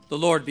The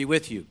Lord be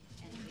with you.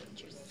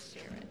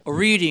 A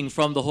reading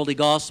from the Holy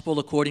Gospel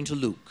according to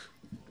Luke.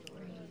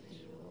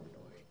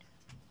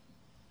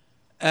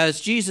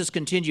 As Jesus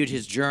continued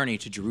his journey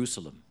to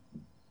Jerusalem,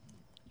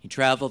 he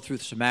traveled through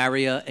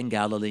Samaria and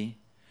Galilee,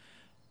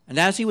 and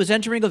as he was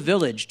entering a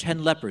village,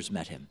 10 lepers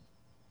met him.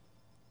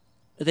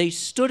 They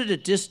stood at a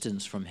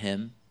distance from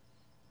him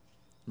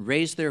and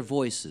raised their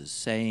voices,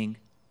 saying,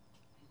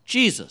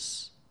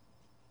 "Jesus,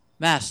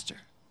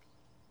 Master,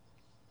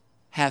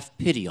 have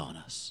pity on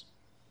us."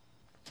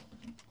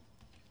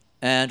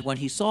 And when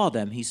he saw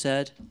them, he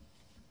said,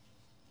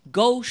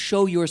 "Go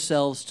show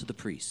yourselves to the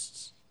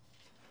priests."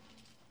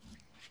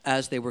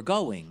 As they were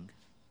going,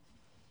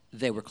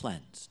 they were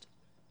cleansed.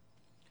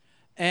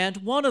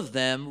 And one of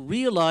them,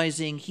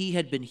 realizing he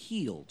had been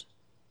healed,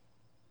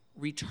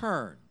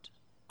 returned,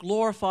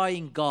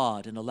 glorifying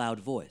God in a loud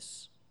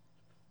voice.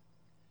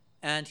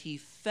 And he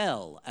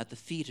fell at the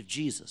feet of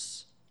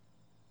Jesus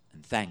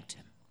and thanked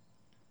him.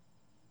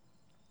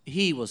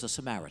 He was a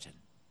Samaritan.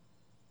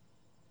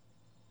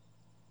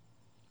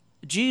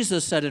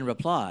 Jesus said in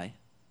reply,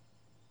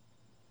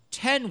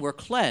 10 were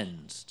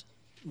cleansed,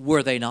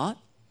 were they not?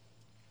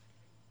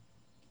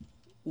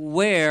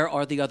 Where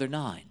are the other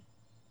 9?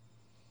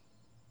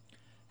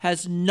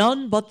 Has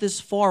none but this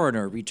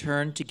foreigner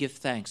returned to give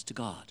thanks to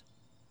God?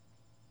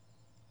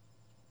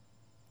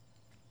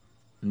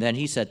 And then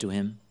he said to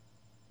him,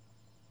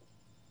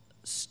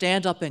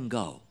 "Stand up and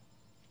go.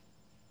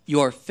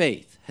 Your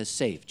faith has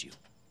saved you."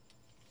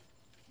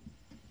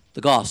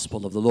 The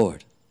Gospel of the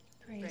Lord.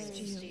 Praise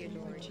to you,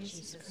 Lord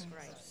Jesus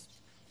Christ.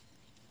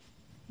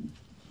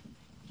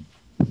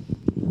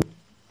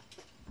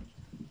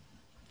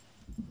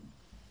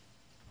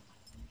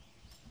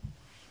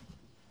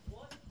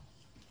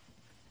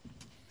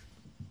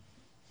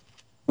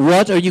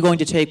 What are you going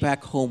to take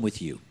back home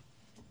with you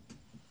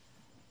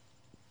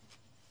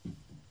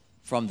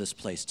from this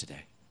place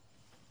today?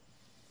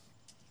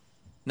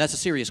 And that's a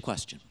serious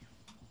question.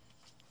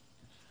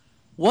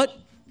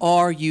 What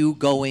are you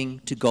going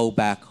to go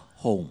back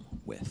home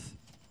with?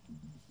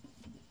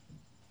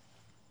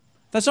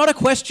 That's not a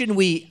question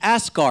we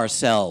ask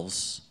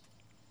ourselves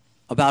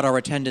about our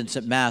attendance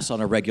at Mass on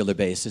a regular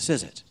basis,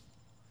 is it?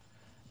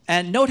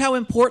 And note how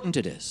important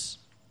it is.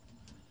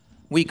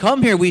 We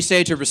come here, we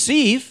say to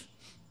receive,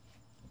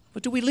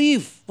 but do we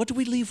leave? What do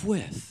we leave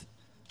with?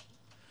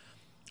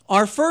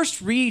 Our first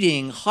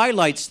reading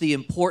highlights the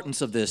importance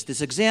of this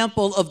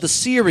example of the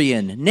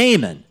Syrian,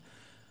 Naaman,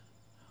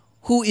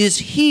 who is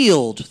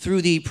healed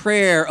through the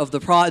prayer of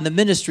and the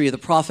ministry of the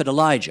prophet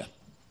Elijah.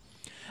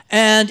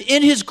 And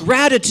in his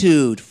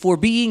gratitude for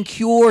being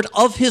cured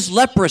of his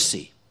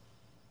leprosy,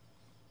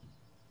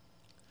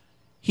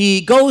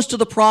 he goes to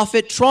the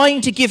prophet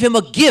trying to give him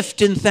a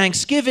gift in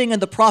thanksgiving, and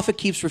the prophet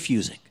keeps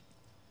refusing.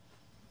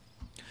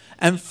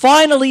 And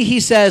finally he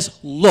says,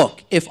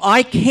 "Look, if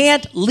I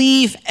can't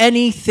leave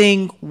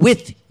anything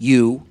with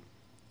you,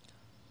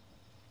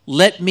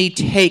 let me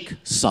take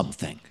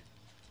something."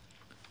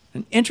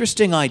 An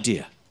interesting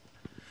idea.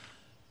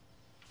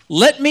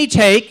 Let me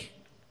take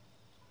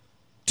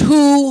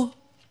 2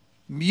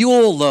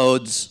 mule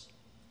loads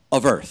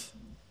of earth.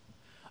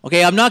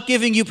 Okay, I'm not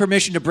giving you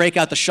permission to break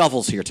out the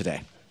shovels here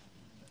today.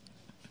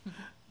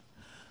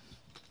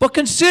 But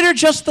consider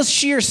just the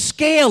sheer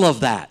scale of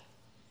that.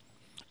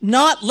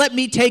 Not let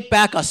me take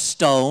back a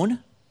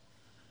stone,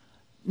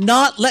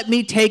 not let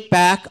me take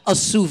back a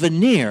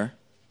souvenir.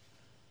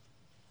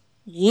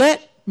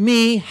 Let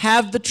me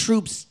have the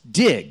troops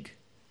dig,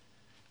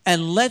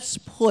 and let's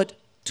put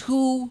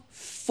 2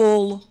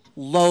 full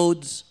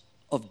loads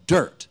of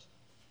dirt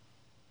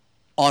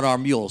on our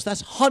mules. That's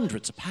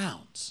hundreds of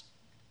pounds.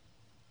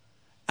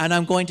 And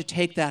I'm going to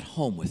take that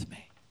home with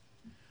me.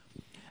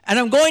 And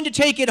I'm going to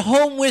take it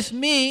home with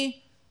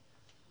me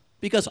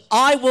because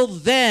I will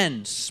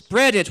then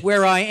spread it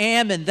where I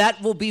am, and that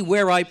will be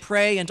where I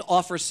pray and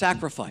offer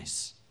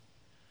sacrifice.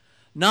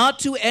 Not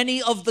to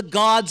any of the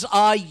gods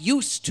I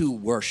used to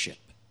worship,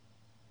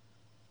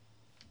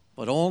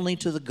 but only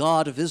to the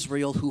God of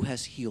Israel who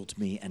has healed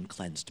me and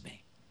cleansed me.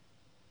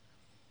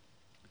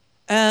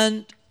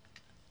 And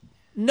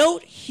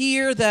note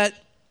here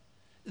that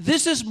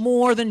this is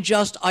more than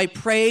just I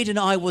prayed and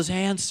I was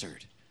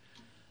answered.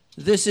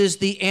 This is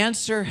the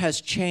answer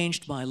has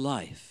changed my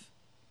life.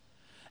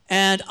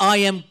 And I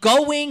am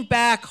going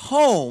back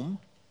home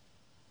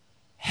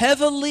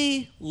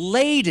heavily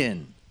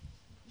laden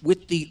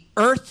with the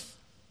earth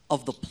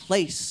of the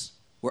place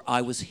where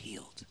I was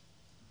healed.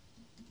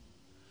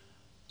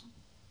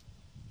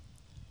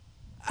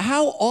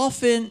 How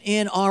often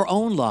in our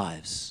own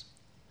lives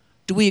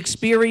do we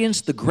experience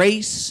the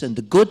grace and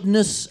the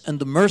goodness and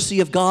the mercy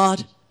of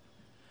God,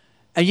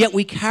 and yet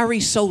we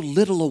carry so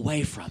little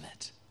away from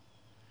it?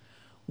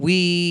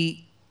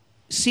 We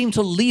seem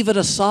to leave it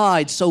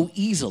aside so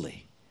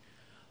easily.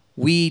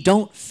 We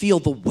don't feel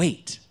the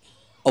weight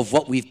of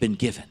what we've been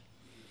given.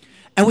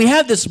 And we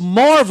have this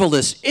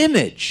marvelous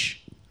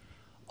image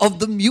of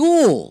the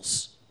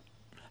mules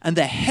and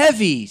the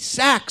heavy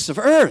sacks of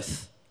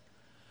earth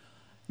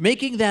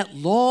making that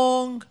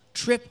long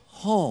trip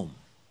home.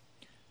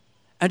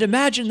 And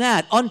imagine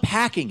that,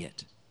 unpacking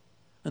it,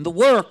 and the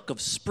work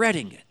of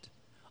spreading it,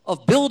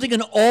 of building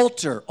an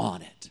altar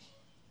on it.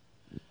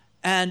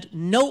 And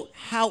note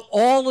how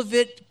all of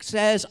it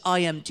says, I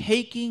am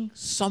taking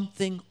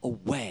something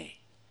away.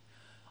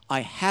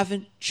 I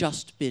haven't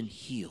just been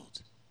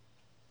healed.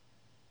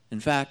 In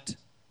fact,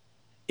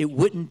 it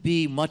wouldn't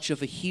be much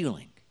of a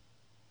healing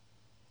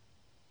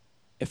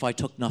if I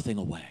took nothing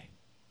away.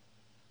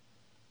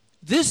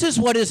 This is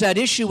what is at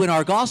issue in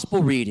our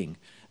gospel reading,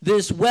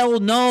 this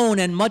well-known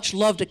and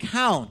much-loved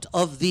account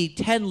of the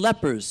 10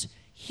 lepers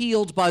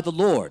healed by the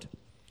Lord.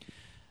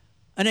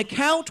 An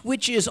account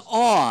which is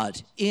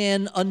odd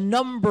in a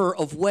number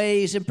of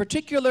ways, in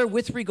particular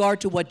with regard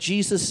to what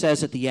Jesus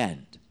says at the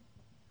end.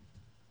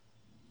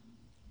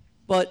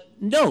 But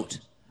note,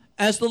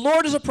 as the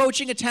Lord is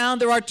approaching a town,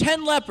 there are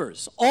 10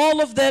 lepers,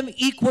 all of them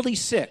equally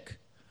sick,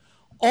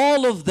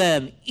 all of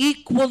them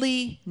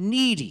equally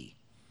needy.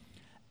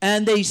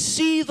 And they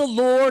see the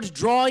Lord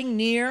drawing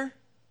near,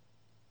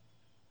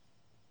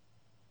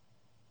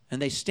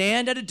 and they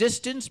stand at a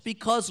distance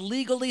because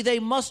legally they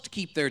must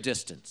keep their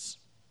distance.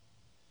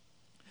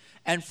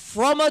 And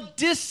from a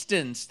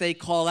distance they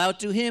call out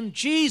to him,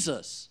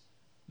 Jesus,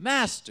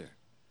 Master,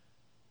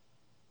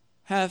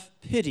 have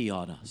pity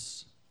on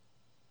us.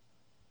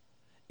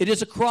 It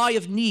is a cry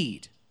of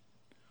need.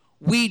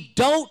 We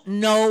don't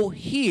know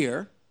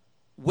here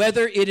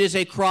whether it is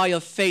a cry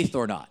of faith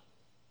or not.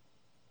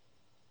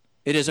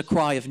 It is a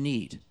cry of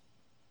need.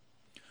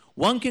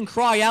 One can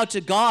cry out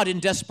to God in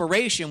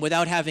desperation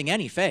without having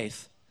any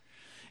faith,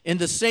 in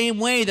the same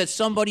way that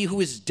somebody who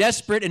is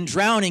desperate and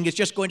drowning is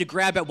just going to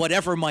grab at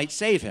whatever might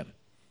save him.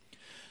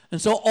 And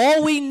so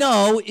all we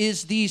know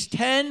is these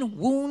 10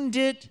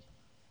 wounded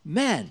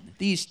men,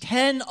 these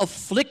 10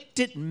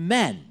 afflicted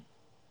men,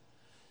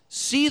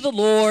 see the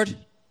Lord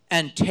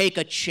and take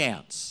a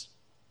chance.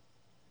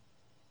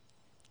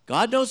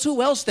 God knows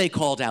who else they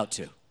called out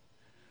to.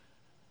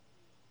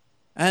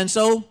 And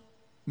so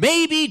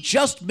maybe,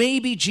 just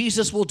maybe,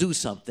 Jesus will do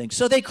something.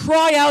 So they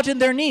cry out in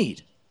their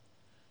need.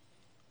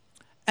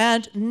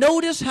 And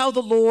notice how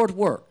the Lord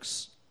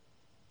works.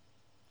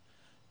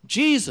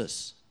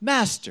 Jesus,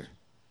 Master,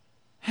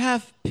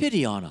 have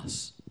pity on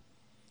us.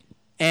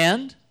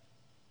 And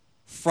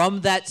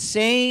from that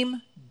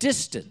same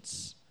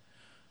distance,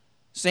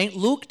 St.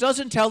 Luke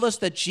doesn't tell us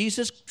that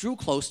Jesus drew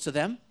close to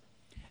them,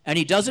 and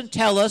he doesn't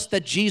tell us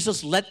that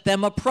Jesus let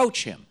them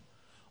approach him.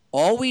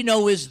 All we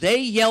know is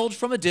they yelled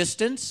from a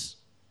distance,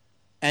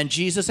 and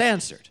Jesus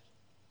answered,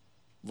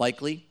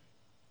 likely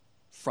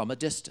from a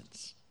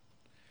distance.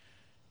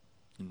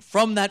 And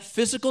from that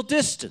physical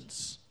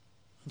distance,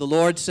 the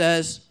Lord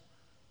says,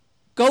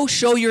 go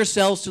show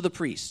yourselves to the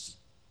priests.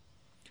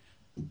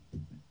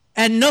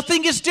 And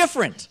nothing is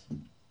different.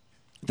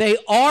 They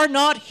are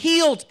not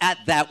healed at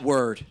that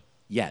word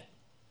yet.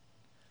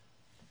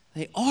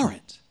 They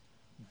aren't.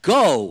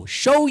 Go,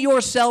 show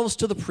yourselves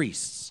to the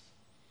priests.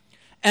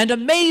 And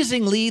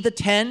amazingly, the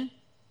 10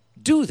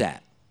 do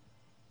that.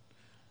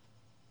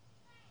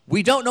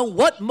 We don't know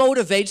what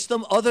motivates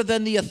them other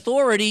than the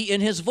authority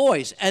in his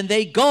voice. And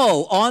they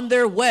go on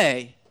their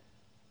way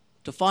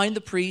to find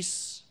the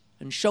priests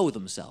and show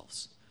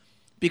themselves.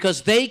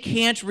 Because they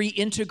can't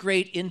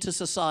reintegrate into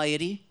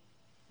society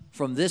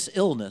from this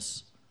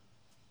illness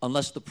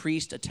unless the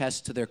priest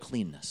attests to their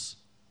cleanness.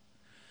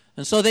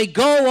 And so they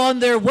go on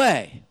their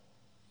way.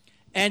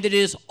 And it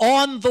is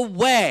on the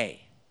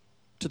way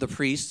to the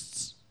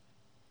priests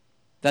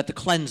that the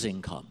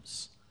cleansing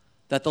comes,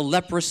 that the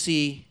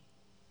leprosy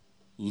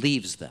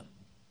leaves them.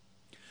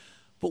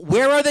 But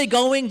where are they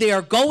going? They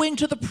are going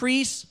to the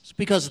priests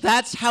because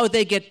that's how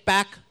they get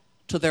back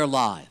to their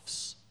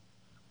lives.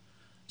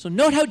 So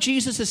note how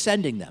Jesus is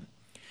sending them.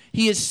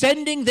 He is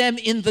sending them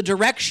in the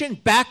direction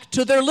back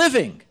to their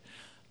living,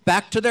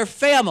 back to their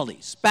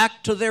families,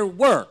 back to their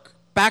work,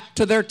 back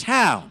to their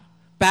town,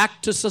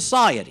 back to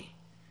society.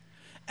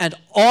 And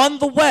on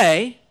the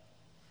way,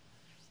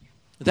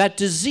 that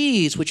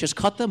disease which has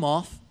cut them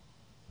off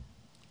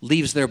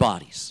leaves their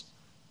bodies.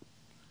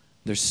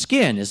 Their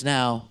skin is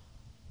now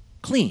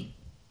clean,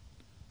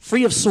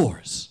 free of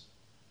sores.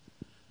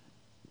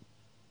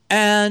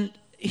 And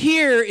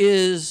here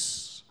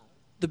is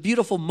the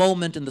beautiful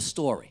moment in the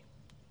story.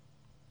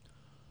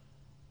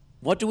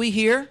 What do we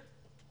hear?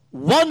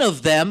 One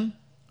of them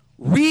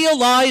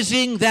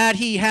realizing that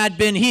he had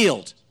been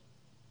healed.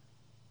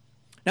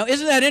 Now,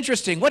 isn't that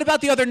interesting? What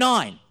about the other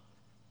 9?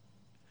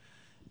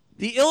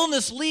 The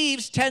illness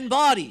leaves 10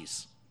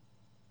 bodies.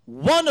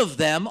 One of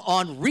them,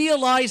 on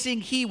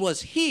realizing he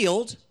was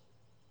healed,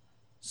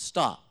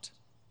 stopped.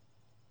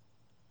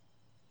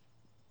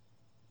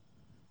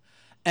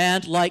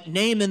 And like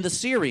Naaman the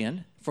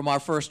Syrian from our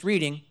first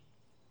reading,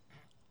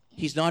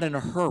 he's not in a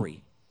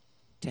hurry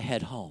to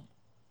head home.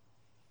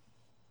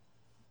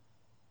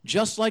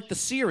 Just like the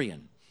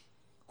Syrian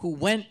who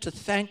went to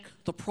thank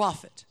the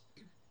prophet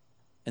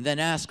and then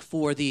ask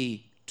for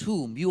the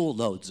 2 mule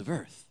loads of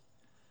earth.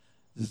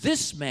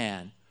 This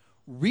man,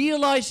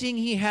 realizing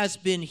he has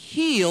been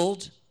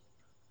healed,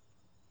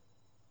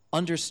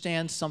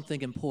 understands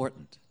something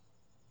important.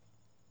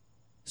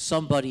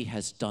 somebody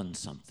has done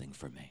something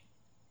for me.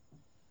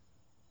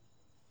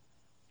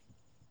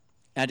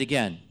 And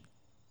again,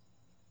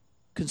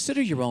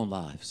 consider your own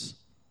lives.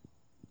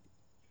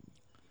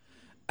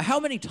 How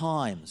many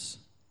times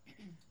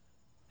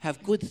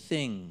have good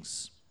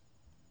things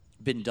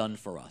been done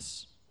for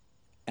us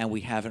and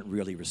we haven't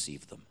really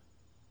received them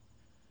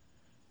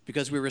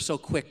because we were so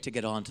quick to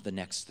get on to the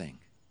next thing?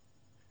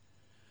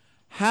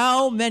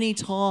 How many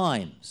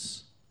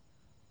times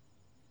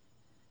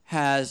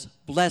has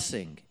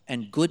blessing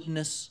and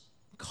goodness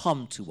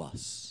come to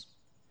us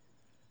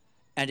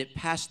and it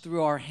passed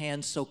through our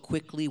hands so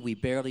quickly we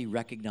barely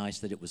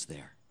recognized that it was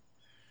there?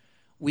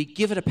 We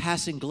give it a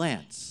passing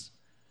glance.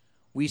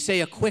 We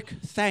say a quick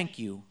thank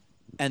you,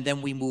 and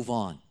then we move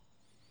on.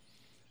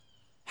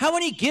 How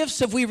many gifts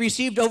have we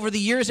received over the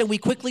years and we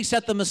quickly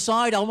set them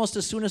aside almost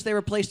as soon as they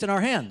were placed in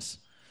our hands?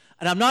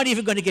 And I'm not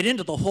even going to get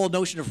into the whole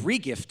notion of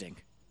regifting.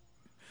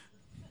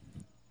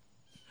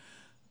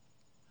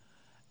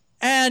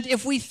 And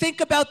if we think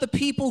about the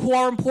people who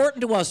are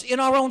important to us in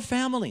our own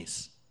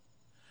families,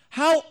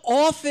 how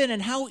often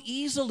and how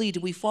easily do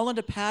we fall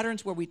into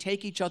patterns where we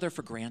take each other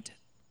for granted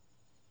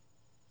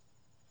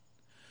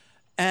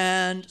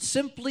and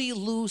simply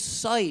lose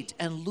sight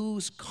and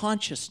lose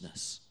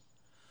consciousness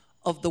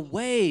of the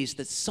ways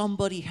that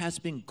somebody has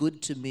been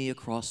good to me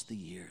across the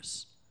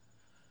years?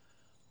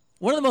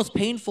 One of the most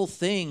painful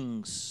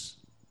things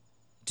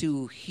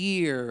to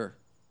hear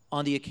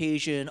on the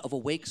occasion of a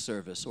wake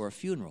service or a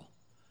funeral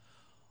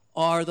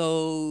are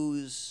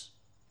those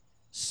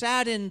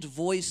saddened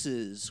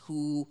voices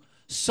who,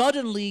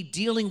 suddenly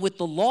dealing with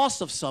the loss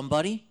of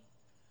somebody,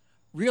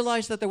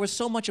 realize that there was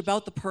so much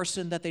about the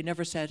person that they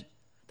never said,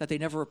 that they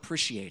never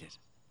appreciated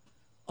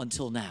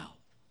until now.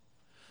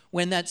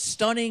 When that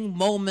stunning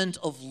moment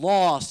of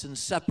loss and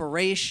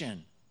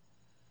separation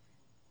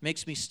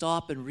makes me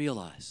stop and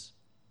realize,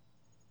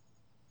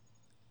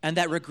 and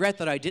that regret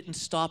that I didn't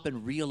stop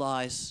and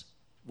realize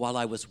while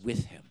I was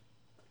with him,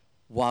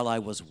 while I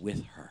was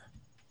with her.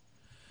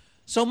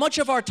 So much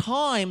of our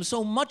time,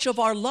 so much of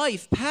our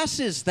life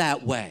passes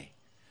that way.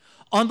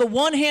 On the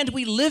one hand,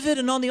 we live it,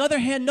 and on the other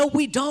hand, no,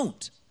 we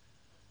don't.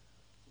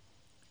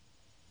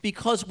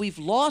 Because we've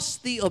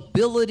lost the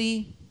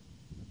ability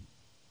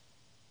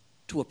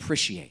to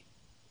appreciate.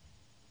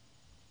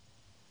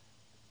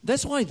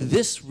 That's why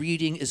this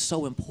reading is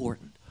so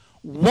important.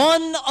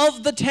 One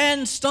of the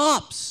 10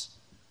 stops,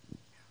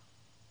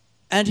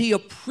 and he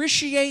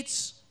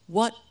appreciates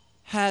what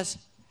has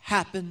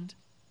happened,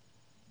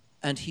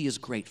 and he is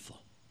grateful.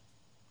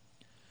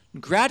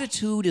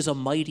 Gratitude is a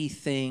mighty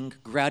thing.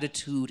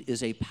 Gratitude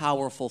is a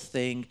powerful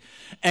thing.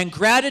 And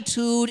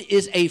gratitude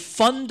is a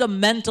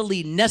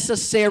fundamentally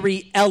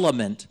necessary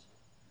element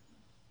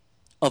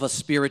of a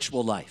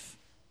spiritual life.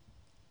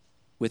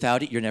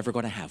 Without it, you're never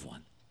going to have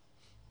one.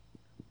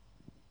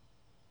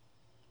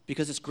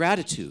 Because it's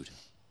gratitude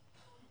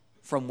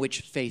from which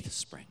faith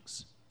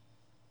springs.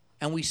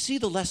 And we see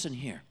the lesson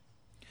here.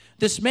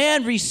 This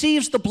man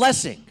receives the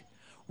blessing,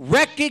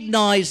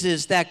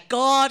 recognizes that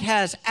God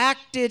has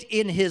acted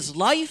in his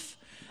life,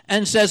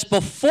 and says,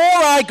 before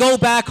I go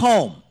back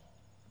home,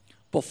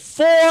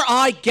 before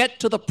I get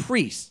to the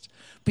priest,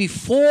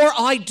 before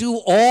I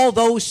do all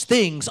those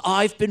things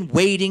I've been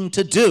waiting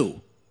to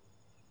do,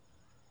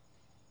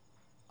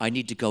 I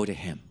need to go to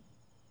him.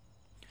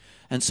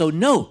 And so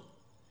note,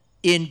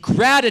 in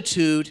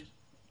gratitude,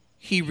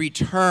 he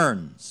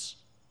returns.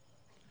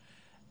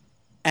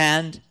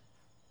 And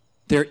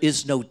there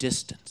is no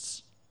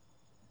distance.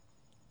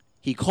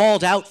 He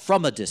called out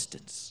from a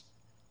distance.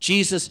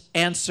 Jesus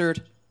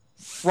answered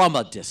from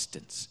a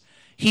distance.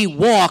 He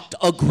walked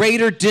a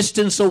greater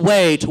distance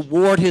away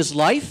toward his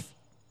life.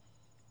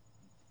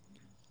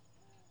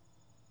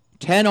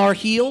 10 are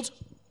healed,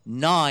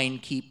 9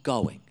 keep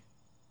going.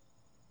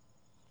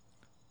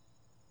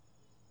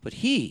 But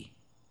he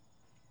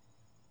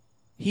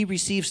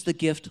receives the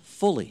gift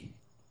fully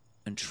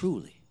and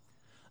truly.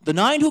 The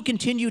 9 who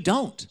continue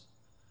don't.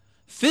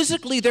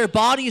 Physically, their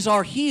bodies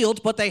are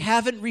healed, but they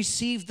haven't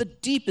received the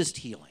deepest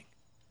healing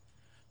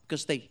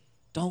because they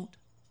don't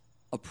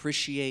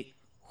appreciate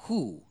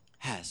who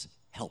has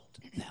helped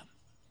them.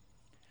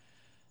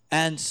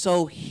 And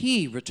so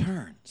he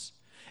returns.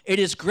 It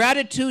is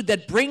gratitude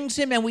that brings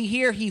him, and we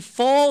hear he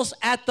falls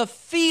at the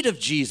feet of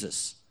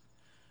Jesus.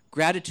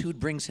 Gratitude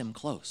brings him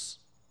close.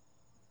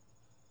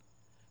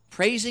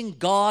 Praising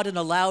God in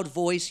a loud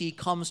voice, he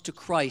comes to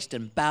Christ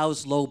and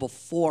bows low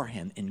before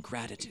him in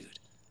gratitude.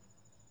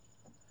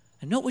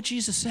 And note what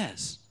Jesus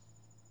says.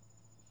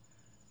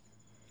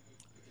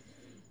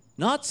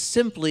 Not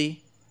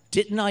simply,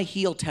 didn't I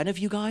heal 10 of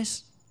you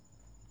guys?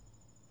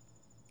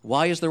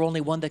 Why is there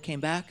only one that came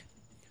back?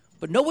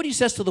 But note what he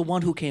says to the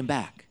one who came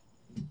back.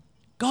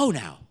 Go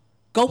now.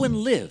 Go and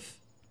live.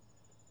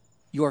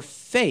 Your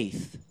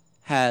faith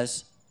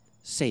has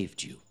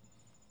saved you.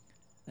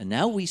 And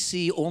now we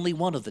see only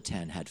one of the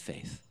 10 had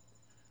faith.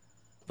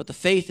 But the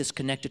faith is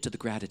connected to the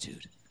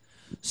gratitude.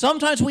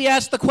 Sometimes we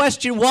ask the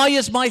question, why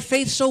is my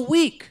faith so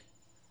weak?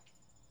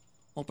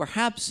 Well,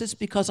 perhaps it's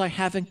because I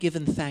haven't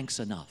given thanks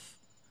enough.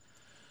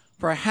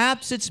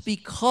 Perhaps it's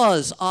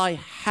because I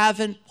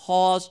haven't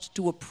paused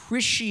to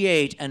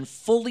appreciate and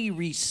fully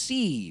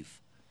receive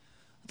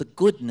the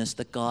goodness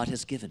that God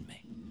has given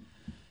me.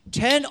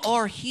 10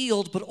 are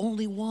healed, but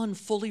only one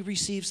fully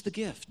receives the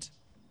gift.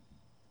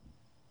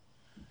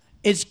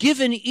 It's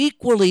given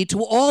equally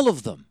to all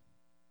of them,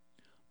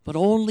 but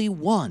only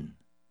one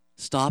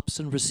stops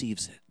and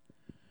receives it.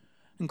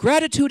 And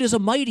gratitude is a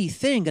mighty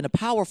thing and a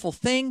powerful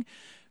thing,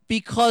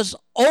 because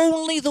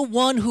only the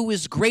one who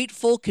is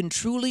grateful can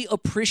truly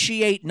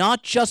appreciate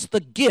not just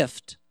the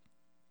gift,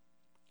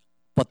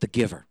 but the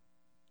giver.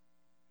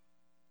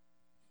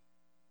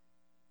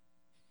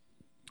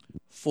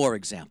 For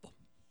example,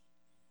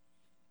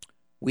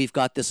 we've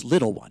got this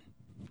little one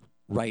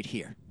right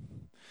here.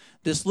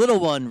 This little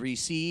one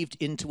received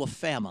into a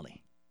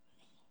family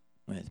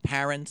with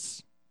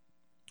parents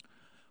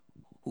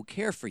who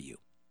care for you.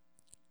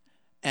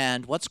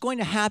 And what's going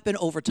to happen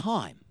over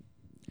time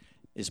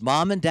is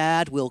mom and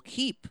dad will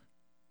keep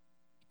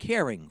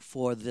caring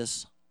for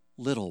this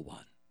little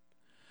one.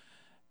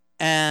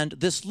 And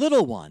this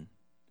little one,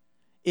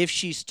 if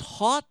she's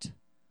taught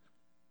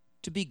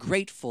to be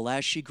grateful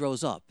as she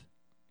grows up,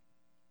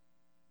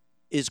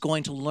 is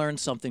going to learn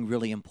something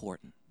really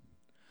important.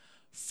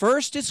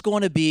 First, it's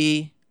going to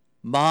be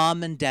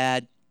mom and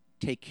dad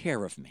take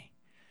care of me.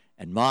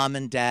 And mom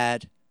and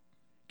dad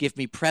give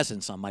me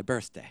presents on my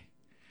birthday.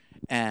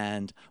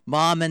 And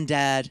mom and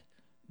dad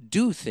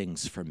do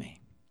things for me.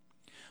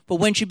 But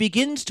when she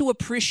begins to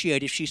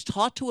appreciate, if she's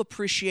taught to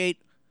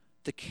appreciate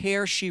the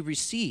care she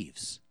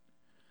receives,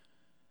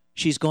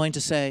 she's going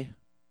to say,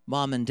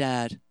 mom and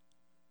dad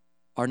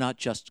are not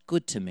just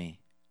good to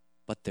me,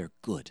 but they're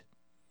good.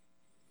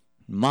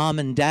 Mom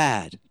and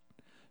dad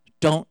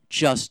don't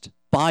just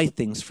buy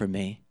things for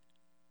me,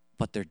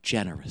 but they're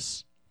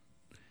generous.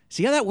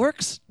 See how that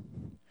works?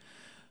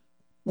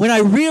 When I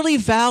really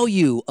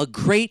value a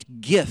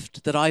great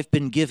gift that I've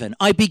been given,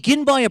 I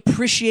begin by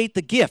appreciate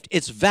the gift.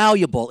 It's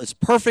valuable. It's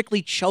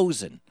perfectly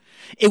chosen.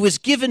 It was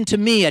given to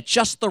me at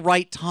just the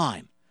right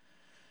time.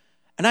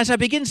 And as I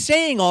begin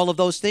saying all of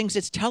those things,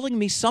 it's telling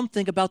me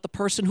something about the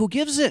person who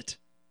gives it.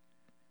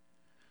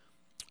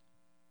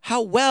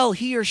 How well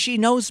he or she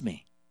knows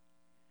me.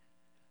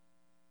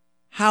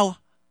 How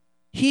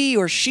he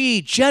or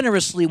she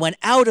generously went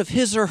out of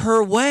his or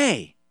her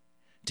way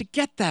to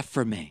get that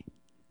for me.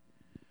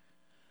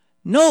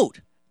 Note,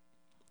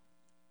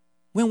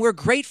 when we're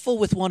grateful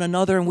with one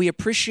another and we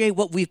appreciate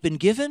what we've been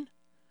given,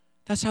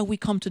 that's how we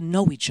come to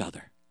know each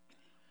other.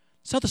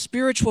 That's how the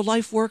spiritual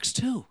life works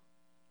too.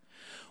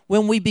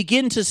 When we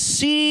begin to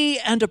see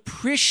and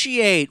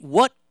appreciate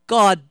what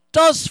God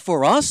does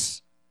for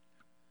us,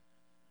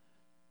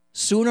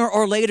 sooner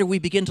or later we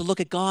begin to look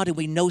at God and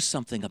we know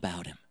something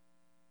about him.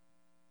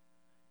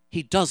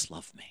 He does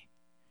love me.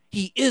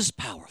 He is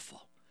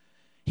powerful.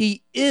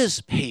 He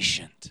is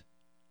patient.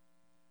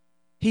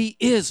 He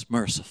is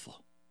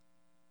merciful.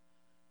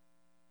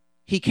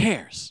 He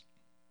cares.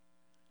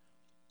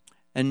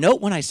 And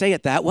note when I say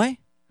it that way,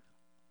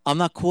 I'm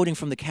not quoting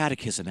from the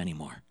catechism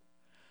anymore.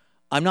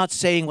 I'm not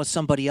saying what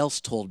somebody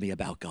else told me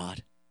about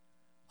God.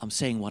 I'm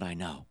saying what I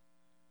know.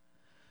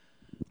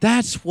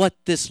 That's what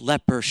this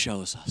leper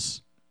shows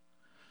us.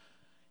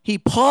 He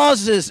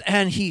pauses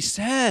and he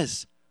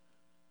says,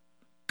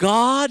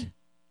 God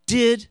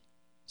did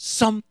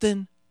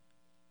something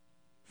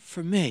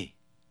for me.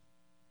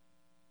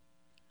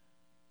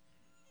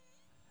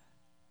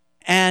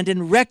 And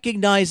in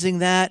recognizing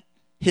that,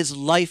 his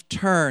life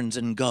turns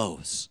and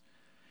goes.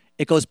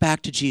 It goes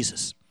back to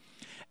Jesus.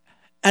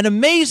 And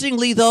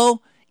amazingly,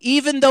 though,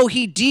 even though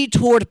he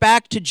detoured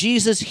back to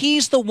Jesus,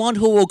 he's the one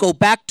who will go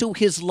back to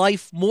his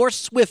life more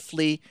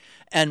swiftly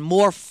and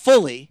more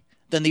fully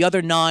than the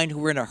other 9 who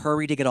were in a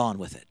hurry to get on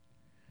with it.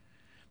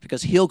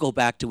 Because he'll go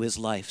back to his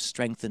life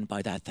strengthened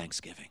by that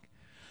thanksgiving,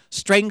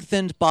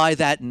 strengthened by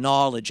that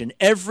knowledge, and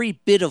every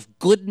bit of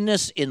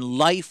goodness in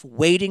life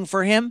waiting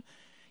for him,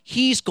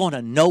 he's going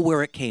to know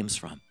where it came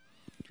from.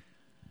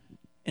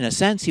 In a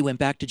sense, he went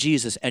back to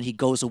Jesus and he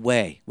goes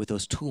away with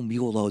those 2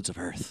 mule loads of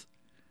earth.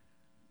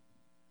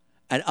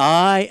 And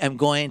I am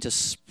going to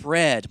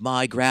spread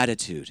my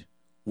gratitude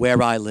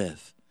where I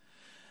live.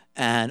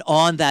 And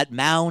on that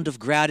mound of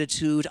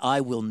gratitude,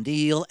 I will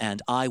kneel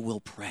and I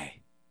will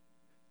pray.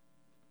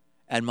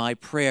 And my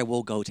prayer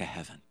will go to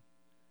heaven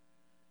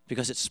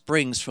because it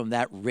springs from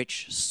that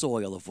rich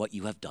soil of what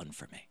you have done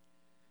for me.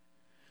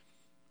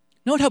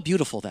 Note how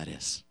beautiful that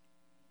is.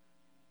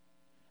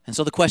 And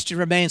so the question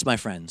remains, my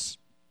friends,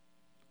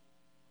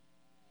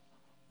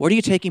 what are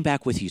you taking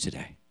back with you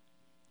today?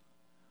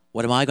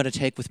 What am I going to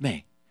take with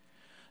me?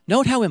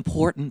 Note how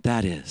important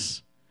that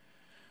is.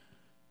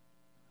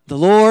 The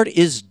Lord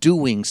is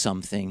doing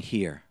something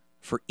here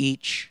for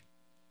each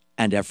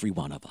and every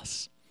one of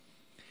us.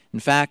 In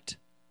fact,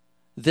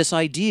 this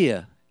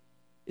idea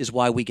is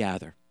why we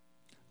gather.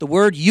 The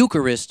word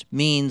Eucharist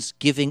means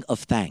giving of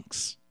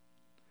thanks.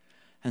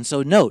 And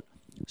so note,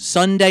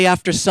 Sunday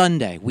after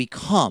Sunday, we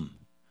come.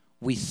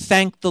 We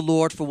thank the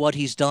Lord for what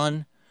he's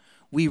done.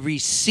 We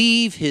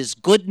receive his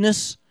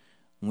goodness,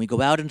 and we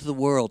go out into the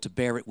world to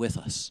bear it with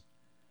us.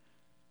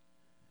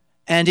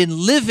 And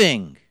in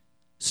living,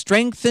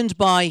 strengthened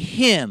by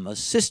Him,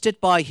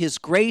 assisted by His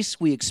grace,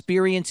 we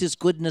experience His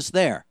goodness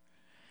there.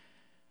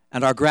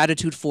 And our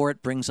gratitude for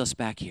it brings us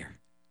back here.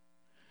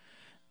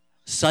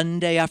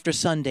 Sunday after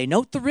Sunday,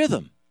 note the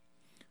rhythm.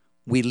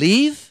 We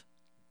leave,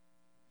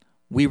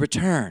 we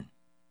return.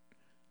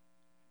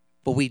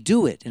 But we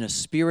do it in a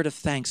spirit of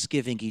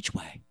thanksgiving each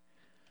way.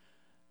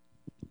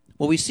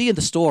 What we see in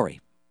the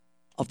story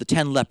of the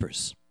 10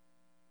 lepers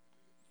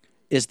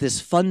is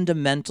this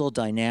fundamental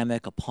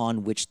dynamic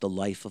upon which the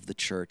life of the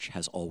church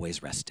has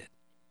always rested.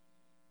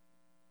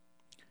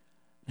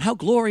 How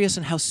glorious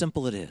and how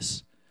simple it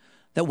is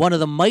that one of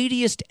the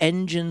mightiest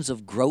engines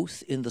of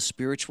growth in the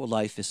spiritual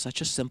life is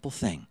such a simple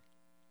thing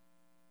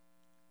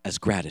as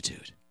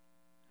gratitude.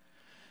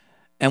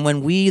 And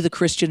when we, the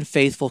Christian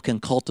faithful, can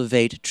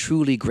cultivate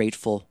truly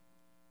grateful,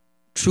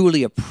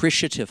 truly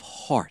appreciative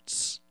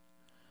hearts,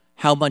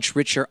 how much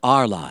richer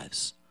our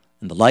lives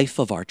and the life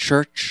of our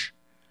church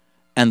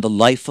and the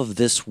life of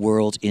this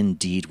world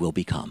indeed will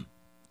become.